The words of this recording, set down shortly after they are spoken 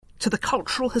to the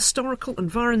cultural, historical,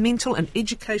 environmental and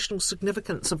educational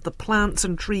significance of the plants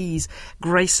and trees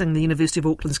gracing the University of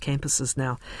Auckland's campuses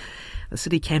now. The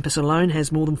city campus alone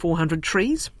has more than 400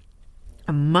 trees.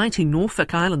 A mighty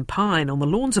Norfolk Island pine on the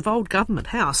lawns of Old Government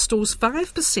House stores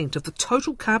 5% of the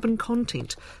total carbon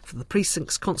content for the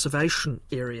precinct's conservation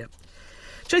area.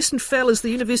 Jason Fell is the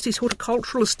university's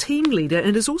horticulturist team leader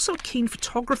and is also a keen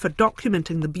photographer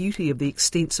documenting the beauty of the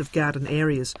extensive garden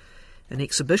areas. An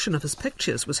exhibition of his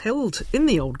pictures was held in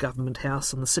the Old Government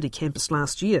House on the city campus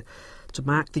last year to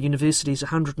mark the university's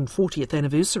 140th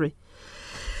anniversary.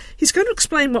 He's going to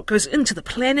explain what goes into the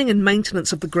planning and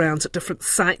maintenance of the grounds at different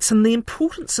sites and the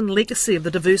importance and legacy of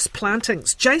the diverse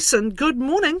plantings. Jason, good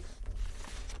morning.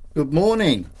 Good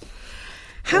morning.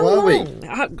 How long?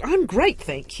 I'm great,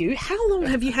 thank you. How long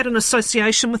have you had an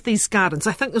association with these gardens?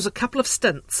 I think there's a couple of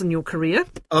stints in your career.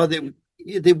 Oh,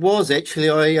 there was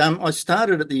actually. I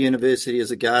started at the university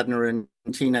as a gardener in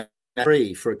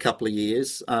 1983 for a couple of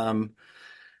years,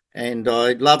 and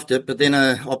I loved it. But then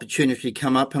an opportunity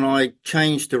came up, and I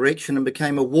changed direction and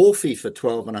became a wharfie for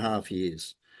 12 and a half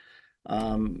years.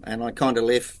 And I kind of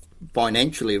left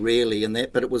financially, really, in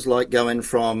that. But it was like going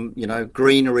from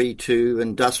greenery to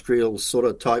industrial sort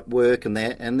of type work and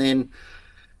that, and then.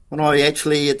 When I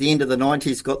actually, at the end of the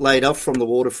 90s, got laid off from the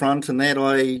waterfront and that,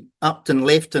 I upped and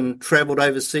left and travelled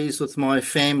overseas with my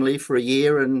family for a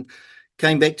year and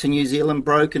came back to New Zealand,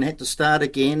 broke and had to start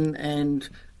again and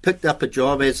picked up a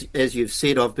job. As you've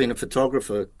said, I've been a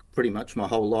photographer pretty much my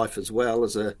whole life as well,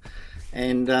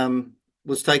 and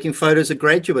was taking photos of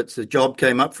graduates. The job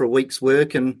came up for a week's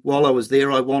work, and while I was there,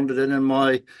 I wandered in, and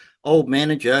my old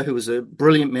manager, who was a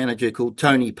brilliant manager called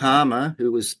Tony Palmer,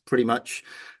 who was pretty much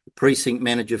precinct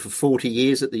manager for 40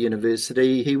 years at the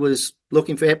university, he was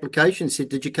looking for applications. He said,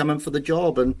 "Did you come in for the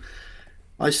job?" And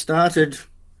I started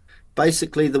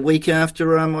basically the week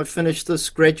after I finished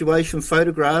this graduation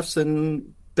photographs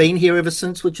and been here ever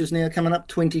since, which is now coming up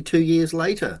 22 years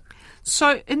later.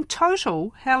 So in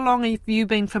total, how long have you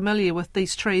been familiar with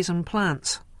these trees and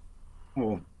plants?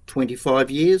 Oh,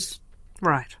 25 years.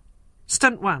 Right.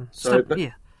 Stint one.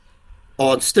 Yeah.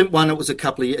 Oh, stint one, it was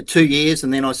 2 years,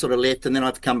 and then I sort of left, and then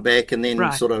I've come back, and then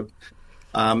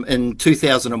in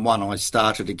 2001 I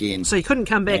started again. So you couldn't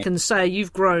come back and say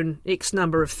you've grown X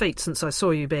number of feet since I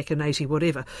saw you back in 80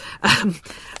 whatever.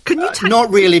 Can you take... Not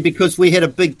really, because we had a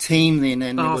big team then.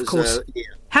 And of course. Yeah.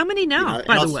 How many now,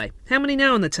 by the way? How many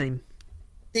now on the team?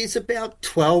 There's about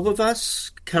 12 of us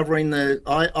covering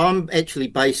I'm actually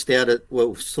based out at,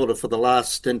 sort of for the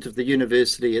last stint of the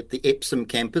university at the Epsom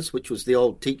campus, which was the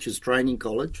old teachers training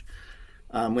college.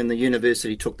 When the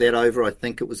university took that over, I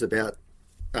think it was about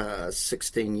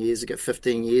 15 years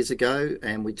ago.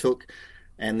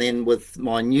 And then with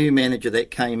my new manager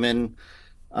that came in,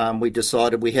 we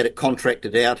decided we had it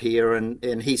contracted out here,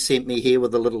 and he sent me here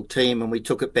with a little team, and we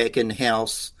took it back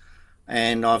in-house.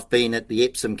 And I've been at the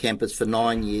Epsom campus for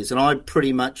 9 years, and I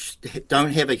pretty much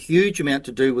don't have a huge amount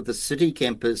to do with the city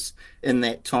campus in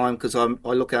that time, because I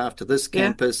look after this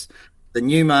campus, the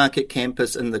Newmarket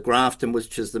campus, and the Grafton,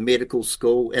 which is the medical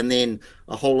school, and then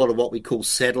a whole lot of what we call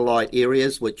satellite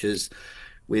areas, which is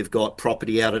we've got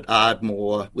property out at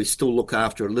Ardmore. We still look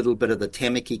after a little bit of the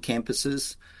Tamaki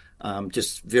campuses,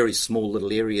 just very small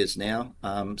little areas now.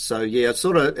 It's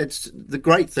the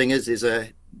great thing is there's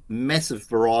a massive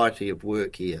variety of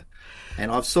work here,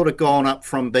 and I've sort of gone up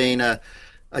from being a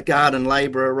garden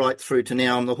labourer right through to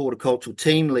now I'm the horticultural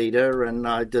team leader, and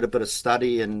I did a bit of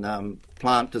study in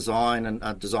plant design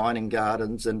and designing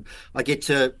gardens, and I get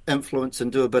to influence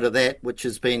and do a bit of that, which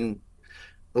has been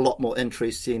a lot more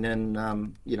interesting,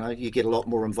 and you get a lot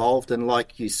more involved. And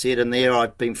like you said in there, I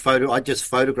just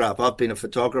photograph. I've been a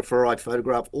photographer. I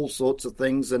photograph all sorts of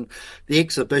things, and the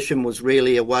exhibition was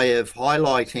really a way of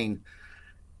highlighting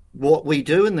what we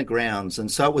do in the grounds.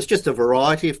 And so it was just a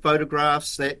variety of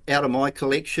photographs that out of my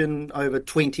collection over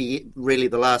the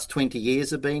last 20 years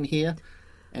have been here.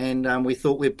 And we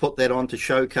thought we'd put that on to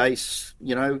showcase,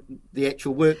 the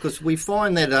actual work, because we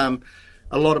find that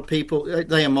a lot of people,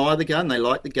 they admire the garden, they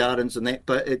like the gardens and that,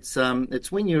 but it's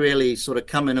when you really sort of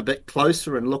come in a bit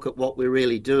closer and look at what we're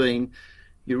really doing,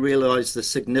 you realise the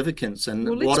significance and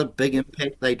what a big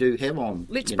impact they do have on.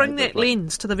 Let's bring that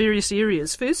lens to the various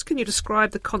areas. First, can you describe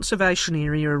the conservation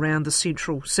area around the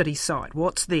central city site?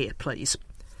 What's there, please?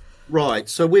 Right,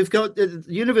 so we've got, the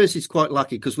university's quite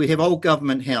lucky because we have Old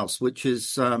Government House, which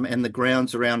is, and the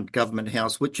grounds around Government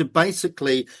House, which are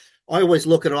basically, I always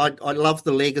look at it, I love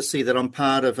the legacy that I'm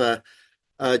part of a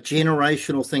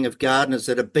generational thing of gardeners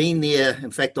that have been there.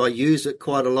 In fact, I use it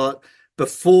quite a lot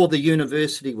before the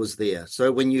university was there.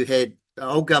 So when you had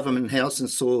old Government House and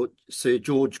saw Sir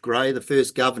George Grey, the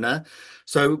first governor.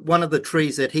 So one of the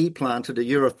trees that he planted, a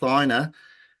Eurythina,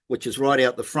 which is right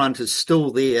out the front, is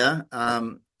still there.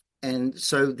 And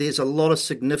so there's a lot of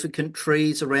significant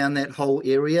trees around that whole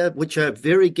area, which are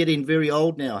getting very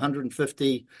old now,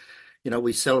 150.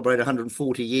 We celebrate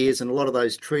 140 years, and a lot of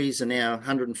those trees are now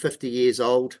 150 years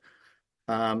old.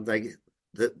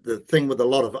 The thing with a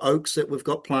lot of oaks that we've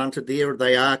got planted there,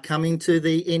 they are coming to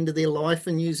the end of their life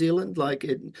in New Zealand.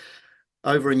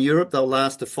 Over in Europe, they'll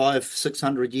last to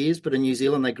 500-600 years, but in New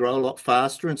Zealand, they grow a lot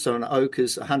faster. And so an oak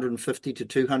is 150 to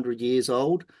 200 years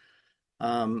old.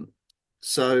 But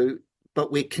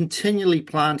we're continually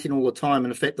planting all the time.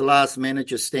 And in fact, the last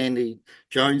manager, Stanley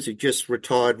Jones, who just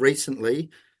retired recently,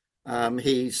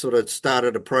 he sort of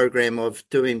started a program of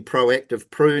doing proactive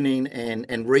pruning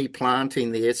and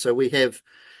replanting there. So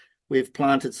we've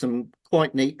planted some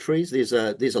quite neat trees. There's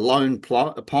a lone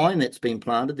pine that's been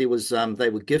planted. They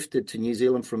were gifted to New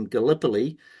Zealand from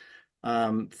Gallipoli.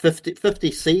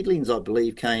 50 seedlings, I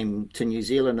believe, came to New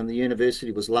Zealand, and the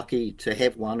university was lucky to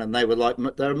have one. And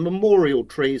they're memorial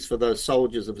trees for the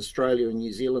soldiers of Australia and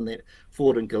New Zealand that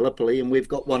fought in Gallipoli. And we've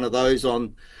got one of those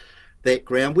on that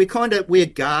ground. We're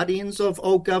guardians of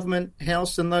Old Government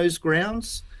House and those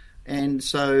grounds. And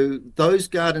so those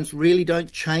gardens really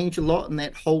don't change a lot in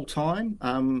that whole time.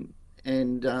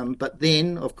 But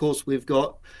then, of course, we've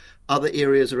got other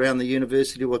areas around the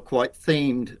university were quite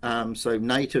themed. So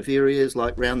native areas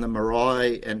like around the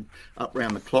marae and up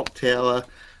around the clock tower.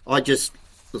 I just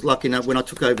was lucky enough when I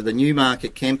took over the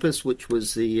Newmarket campus, which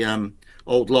was the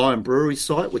old Lion Brewery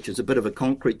site, which is a bit of a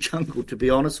concrete jungle, to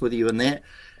be honest with you, in that.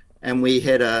 And we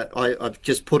had I've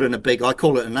just put in I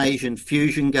call it an Asian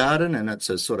fusion garden, and it's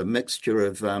a sort of mixture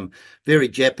of very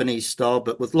Japanese style,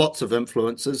 but with lots of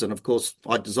influences. And of course,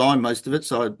 I designed most of it,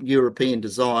 so European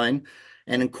design,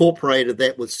 and incorporated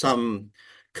that with some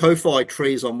kofi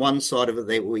trees on one side of it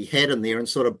that we had in there, and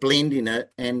sort of blending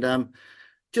it and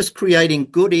just creating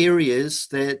good areas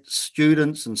that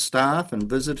students and staff and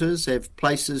visitors have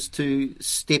places to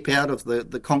step out of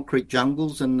the concrete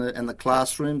jungles and the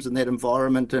classrooms and that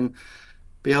environment, and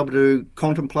be able to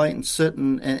contemplate and sit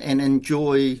and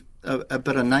enjoy a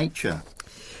bit of nature.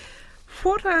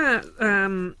 What are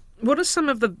some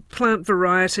of the plant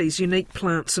varieties, unique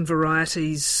plants and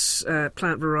varieties,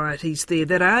 plant varieties there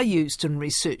that are used in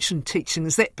research and teaching?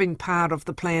 Has that been part of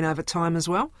the plan over time as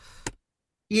well?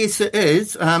 Yes, it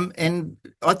is. And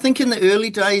I think in the early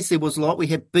days there was a lot. We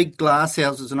had big glass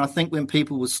houses, and I think when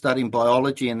people were studying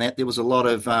biology and that, there was a lot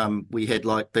of we had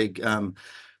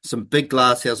some big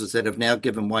glass houses that have now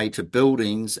given way to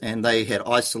buildings, and they had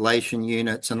isolation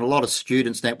units, and a lot of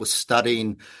students that were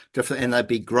studying different, and they'd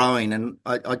be growing. And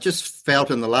I just felt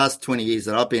in the last 20 years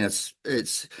that I've been, it's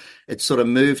sort of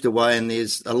moved away, and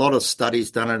there's a lot of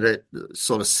studies done at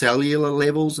sort of cellular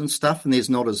levels and stuff, and there's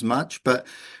not as much. But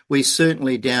we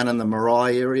certainly, down in the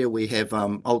marae area, we have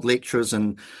old lecturers,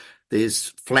 and there's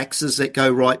flaxes that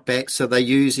go right back. So they're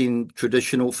using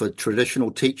traditional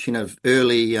teaching of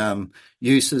early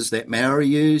uses that Maori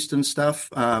used and stuff.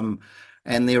 And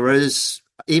there is,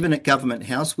 even at Government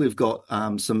House, we've got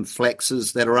some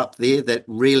flaxes that are up there that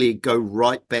really go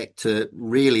right back to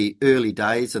really early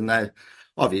days. And they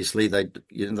obviously they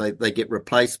get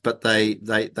replaced, but they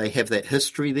have that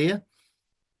history there.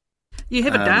 You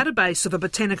have a database of a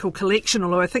botanical collection,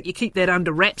 although I think you keep that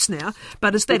under wraps now.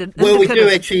 But is that well, we do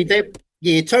actually.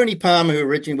 Tony Palmer, who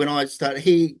originally, when I started,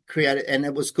 he created, and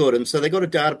it was good. And so they got a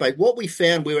database. What we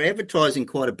found, we were advertising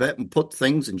quite a bit and put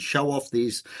things and show off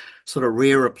these sort of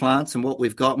rarer plants and what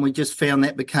we've got. And we just found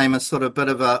that became a sort of bit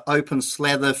of an open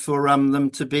slather for them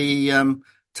to be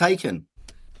taken.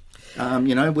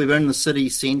 We're in the city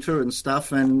centre and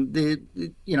stuff, and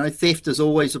theft is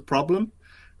always a problem.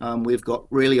 We've got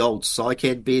really old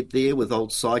cycad bed there with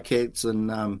old cycads,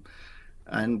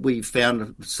 and we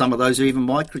found some of those are even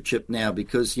microchipped now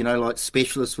because, like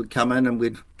specialists would come in and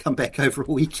we'd come back over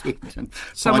a weekend and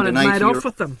someone had made off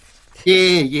with them.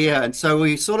 Yeah. And so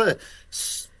we sort of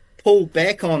pulled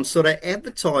back on sort of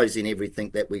advertising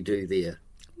everything that we do there.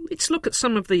 Let's look at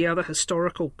some of the other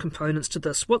historical components to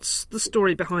this. What's the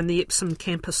story behind the Epsom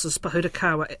campus's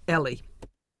Pahutakawa Alley?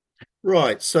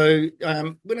 Right, so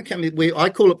when it came, I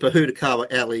call it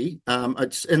Pahutakawa Alley.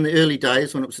 It's in the early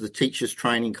days when it was the teachers'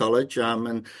 training college,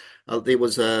 and there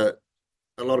was a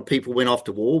lot of people went off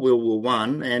to World War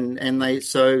One, and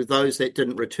so those that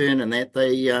didn't return and that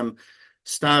they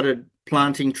started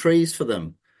planting trees for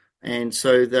them, and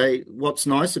so what's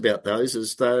nice about those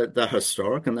is they're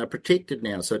historic and they're protected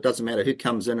now, so it doesn't matter who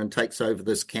comes in and takes over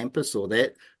this campus or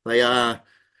that, they are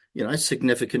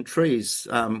significant trees.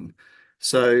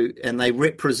 And they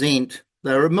represent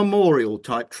they're a memorial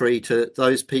type tree to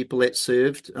those people that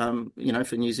served,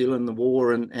 for New Zealand, the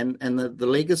war and the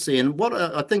legacy. And what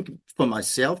I think for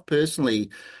myself personally,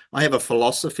 I have a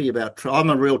philosophy about I'm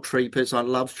a real tree person. I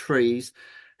love trees.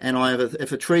 And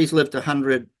if a tree's lived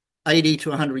 80 to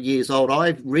 100 years old,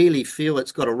 I really feel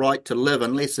it's got a right to live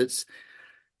unless it's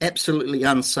absolutely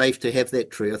unsafe to have that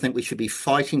tree. I think we should be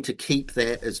fighting to keep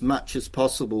that as much as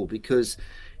possible, because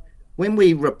when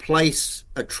we replace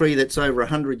a tree that's over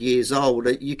 100 years old,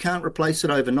 you can't replace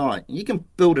it overnight. You can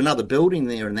build another building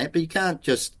there and that, but you can't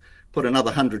just put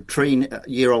another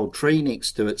 100-year-old tree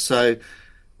next to it. So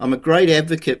I'm a great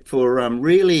advocate for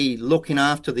really looking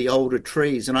after the older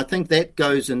trees. And I think that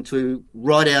goes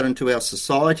right out into our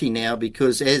society now,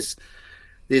 because as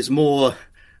there's more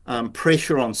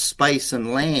pressure on space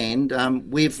and land,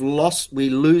 we're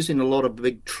losing a lot of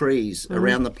big trees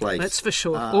around the place. That's for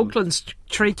sure. Auckland's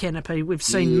tree canopy, we've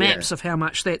seen maps of how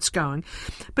much that's going.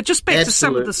 But just back to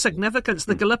some of the significance,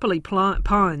 the Gallipoli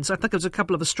pines. I think it was a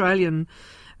couple of Australian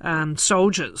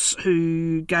soldiers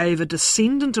who gave a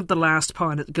descendant of the last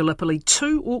pine at Gallipoli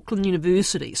to Auckland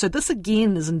University. So this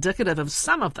again is indicative of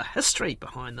some of the history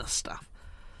behind this stuff.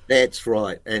 That's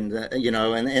right, and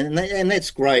and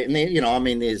that's great. And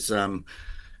there's the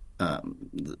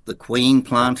Queen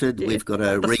planted. Yeah. We've got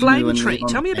the flame tree.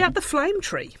 Tell me about the flame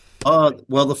tree. Oh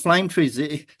well, the flame trees.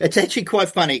 It's actually quite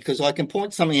funny, because I can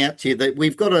point something out to you that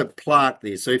we've got a plaque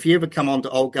there. So if you ever come onto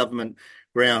Old Government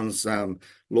Grounds lawn,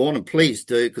 and please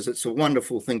do, because it's a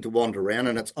wonderful thing to wander around,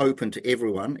 and it's open to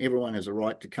everyone. Everyone has a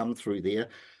right to come through there.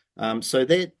 So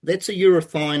that's a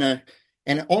Eurythina.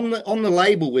 And on the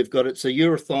label we've got, it's a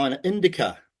Eurythina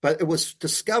indica, but it was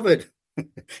discovered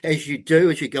as you go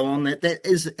on that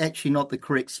is actually not the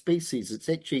correct species. It's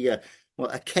actually a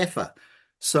Kaffir.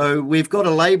 So we've got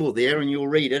a label there, and you'll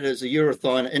read it as a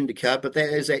Eurythina indica, but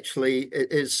it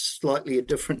is slightly a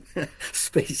different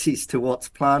species to what's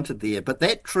planted there. But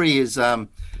that tree is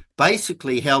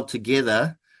basically held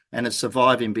together and is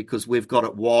surviving because we've got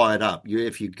it wired up.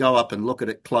 If you go up and look at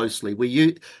it closely,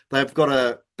 they've got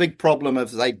a big problem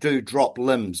of they do drop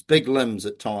big limbs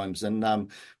at times,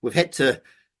 and we've had to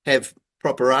have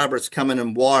proper arborists come in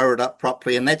and wire it up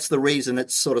properly, and that's the reason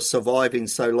it's sort of surviving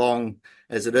so long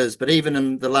as it is. But even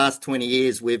in the last 20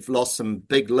 years, we've lost some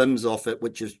big limbs off it,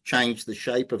 which has changed the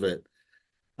shape of it.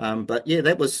 But yeah,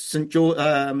 that was St.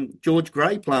 George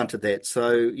Grey planted that.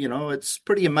 So, it's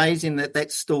pretty amazing that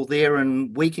that's still there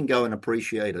and we can go and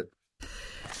appreciate it.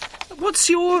 What's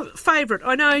your favourite?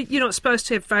 I know you're not supposed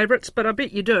to have favourites, but I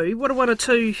bet you do. What are one or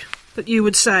two that you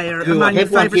would say are among your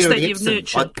favourites that you've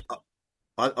nurtured?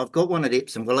 I've got one at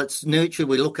Epsom. Well, it's nurtured.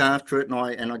 We look after it,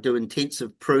 and I do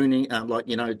intensive pruning,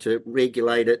 to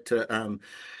regulate it, to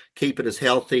keep it as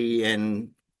healthy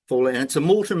and full. And it's a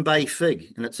Moreton Bay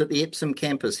fig, and it's at the Epsom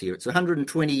campus here. It's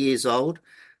 120 years old.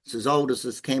 It's as old as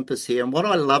this campus here. And what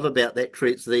I love about that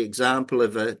tree, it's the example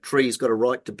of a tree's got a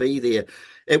right to be there.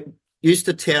 It used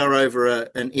to tower over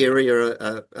an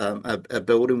area, a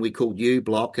building we called U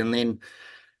Block, and then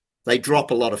they drop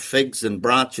a lot of figs and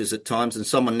branches at times, and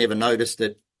someone never noticed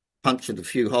it, punctured a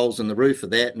few holes in the roof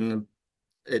of that, and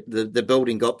the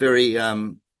building got very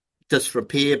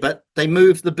disrepair, but they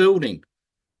moved the building,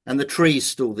 and the tree's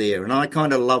still there, and I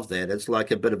kind of love that. It's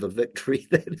like a bit of a victory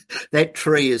that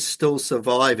tree is still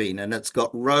surviving, and it's got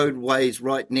roadways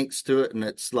right next to it, and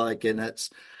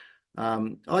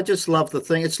I just love the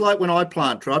thing. It's like when I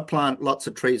plant lots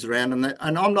of trees around, and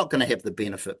I'm not going to have the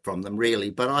benefit from them really,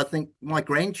 but I think my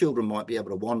grandchildren might be able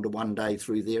to wander one day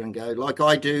through there and go, like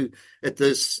I do at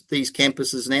these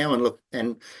campuses now, and look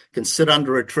and can sit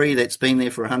under a tree that's been there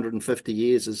for 150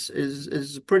 years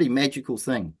is a pretty magical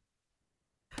thing.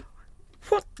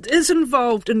 What is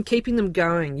involved in keeping them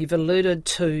going? You've alluded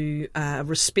to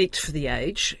respect for the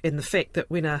age and the fact that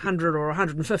when a 100 or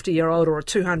 150-year-old or a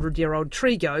 200-year-old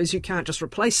tree goes, you can't just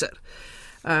replace it.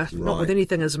 Right. Not with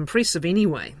anything as impressive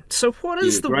anyway. So what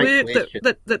is the work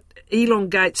that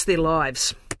elongates their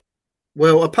lives?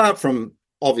 Well, apart from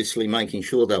obviously making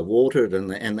sure they're watered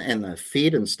and they're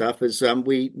fed and stuff, is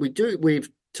we've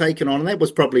taken on, and that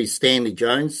was probably Stanley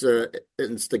Jones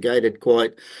instigated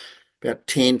quite about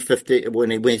 10, 15,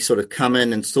 when we sort of come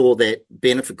in and saw that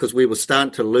benefit, because we were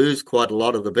starting to lose quite a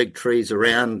lot of the big trees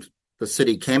around the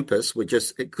city campus.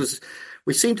 Because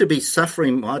we seem to be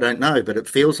suffering, I don't know, but it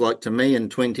feels like to me in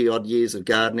 20 odd years of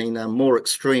gardening, more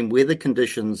extreme weather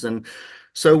conditions. And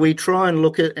so we try and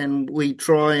look at, and we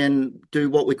try and do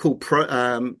what we call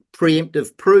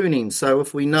preemptive pruning. So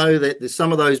if we know that there's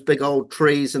some of those big old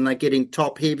trees and they're getting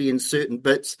top heavy in certain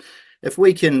bits, if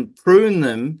we can prune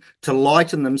them to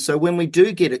lighten them, so when we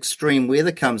do get extreme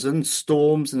weather comes in,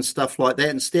 storms and stuff like that,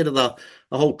 instead of the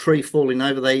whole tree falling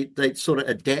over, they sort of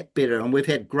adapt better. And we've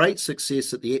had great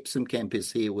success at the Epsom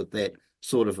campus here with that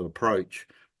sort of approach.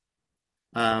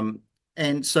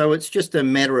 And so it's just a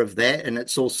matter of that, and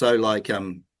it's also like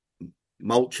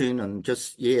mulching and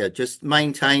just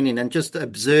maintaining and just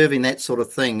observing that sort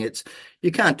of thing.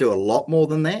 You can't do a lot more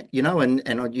than that,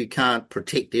 and you can't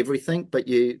protect everything, but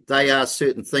they are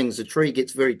certain things. The tree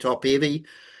gets very top heavy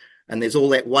and there's all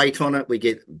that weight on it. We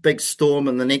get big storm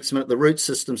and the next minute the root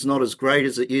system's not as great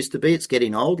as it used to be. It's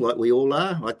getting old, like we all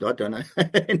are. I don't know.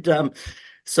 And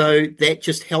so that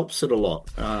just helps it a lot.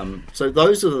 So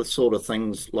those are the sort of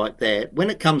things like that. When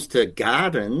it comes to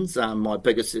gardens, my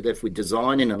biggest, if we're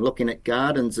designing and looking at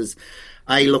gardens, is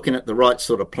looking at the right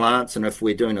sort of plants, and if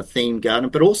we're doing a themed garden.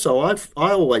 But also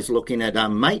I always looking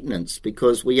at maintenance,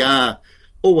 because we are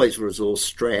always resource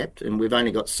strapped and we've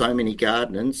only got so many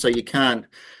gardens. So you can't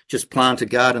just plant a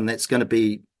garden that's going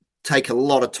to take a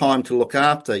lot of time to look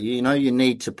after. You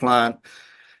need to plant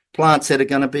plants that are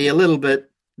going to be a little bit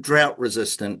drought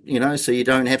resistant, so you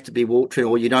don't have to be watering,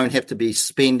 or you don't have to be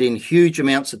spending huge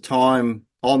amounts of time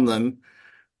on them.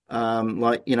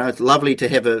 It's lovely to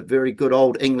have a very good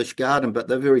old English garden, but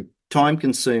they're very time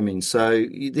consuming. So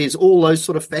there's all those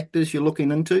sort of factors you're looking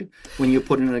into when you're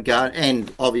putting in a garden,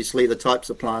 and obviously the types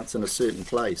of plants in a certain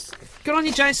place. Good on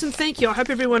you, Jason. Thank you. I hope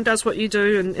everyone does what you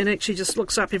do and actually just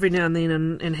looks up every now and then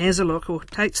and has a look, or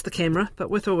takes the camera, but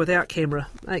with or without camera,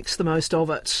 makes the most of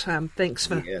it. Thanks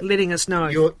for letting us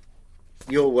know.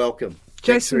 You're welcome.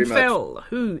 Jason Fell,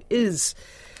 who is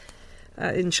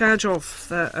in charge of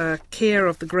the care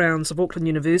of the grounds of Auckland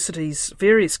University's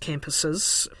various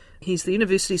campuses. He's the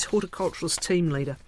university's horticulturist team leader.